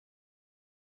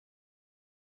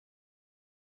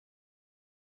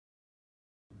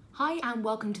Hi and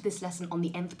welcome to this lesson on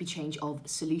the enthalpy change of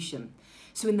solution.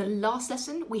 So in the last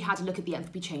lesson, we had a look at the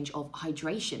enthalpy change of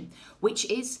hydration, which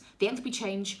is the enthalpy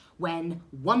change when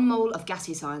 1 mole of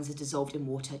gaseous ions is dissolved in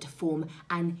water to form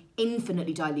an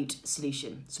infinitely dilute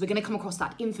solution. So we're going to come across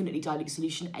that infinitely dilute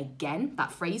solution again,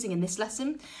 that phrasing in this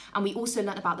lesson. And we also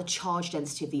learned about the charge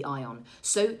density of the ion.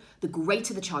 So the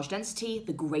greater the charge density,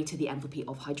 the greater the enthalpy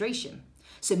of hydration.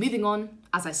 So moving on,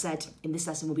 as I said, in this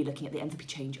lesson, we'll be looking at the enthalpy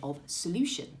change of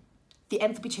solution. The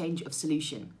enthalpy change of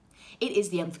solution. It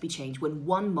is the enthalpy change when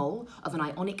 1 mole of an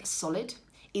ionic solid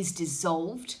is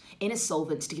dissolved in a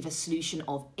solvent to give a solution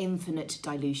of infinite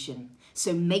dilution.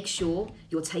 So make sure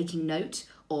you're taking note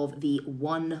of the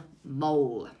 1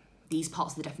 mole. These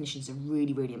parts of the definitions are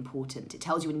really, really important. It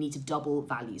tells you when you need to double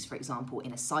values, for example,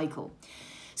 in a cycle.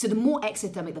 So the more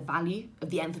exothermic the value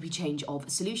of the enthalpy change of a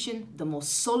solution, the more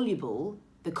soluble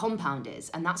the compound is,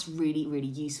 and that's really, really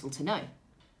useful to know.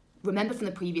 Remember from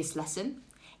the previous lesson,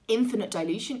 infinite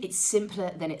dilution, it's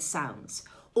simpler than it sounds.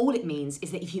 All it means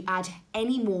is that if you add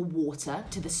any more water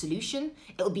to the solution,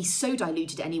 it'll be so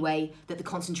diluted anyway that the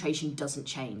concentration doesn't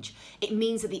change. It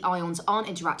means that the ions aren't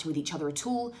interacting with each other at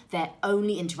all, they're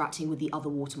only interacting with the other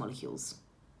water molecules.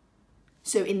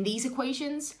 So in these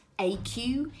equations,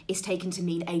 AQ is taken to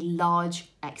mean a large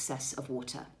excess of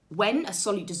water. When a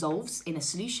solute dissolves in a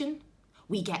solution,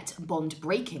 we get bond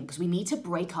breaking because we need to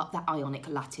break up that ionic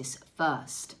lattice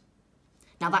first.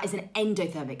 Now that is an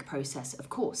endothermic process, of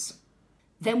course.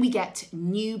 Then we get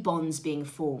new bonds being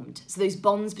formed. So those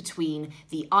bonds between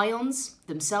the ions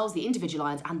themselves, the individual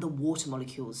ions, and the water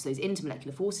molecules, those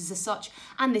intermolecular forces as such,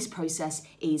 and this process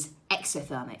is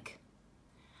exothermic.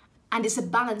 And it's a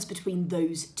balance between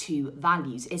those two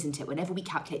values, isn't it, whenever we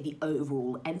calculate the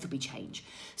overall enthalpy change.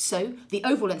 So the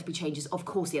overall enthalpy change is, of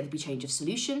course, the enthalpy change of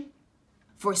solution.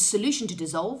 For a solution to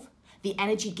dissolve, the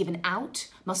energy given out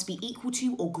must be equal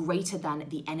to or greater than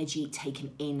the energy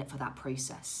taken in for that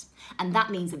process. And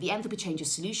that means that the enthalpy change of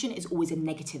solution is always a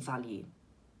negative value.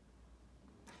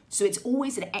 So it's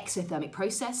always an exothermic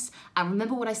process. And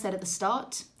remember what I said at the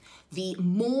start? The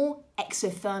more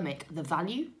exothermic the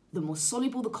value, the more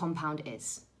soluble the compound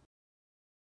is.